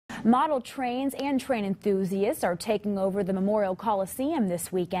Model trains and train enthusiasts are taking over the Memorial Coliseum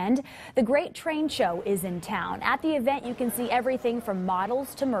this weekend. The Great Train Show is in town. At the event, you can see everything from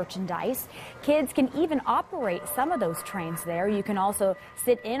models to merchandise. Kids can even operate some of those trains there. You can also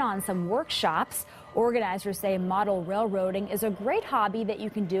sit in on some workshops. Organizers say model railroading is a great hobby that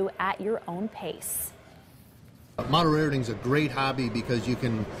you can do at your own pace. Model railroading is a great hobby because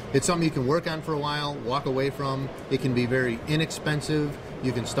it's something you can work on for a while, walk away from. It can be very inexpensive.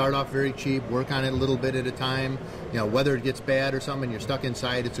 You can start off very cheap, work on it a little bit at a time. Whether it gets bad or something and you're stuck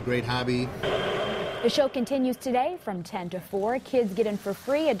inside, it's a great hobby. The show continues today from 10 to 4. Kids get in for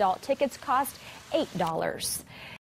free. Adult tickets cost $8.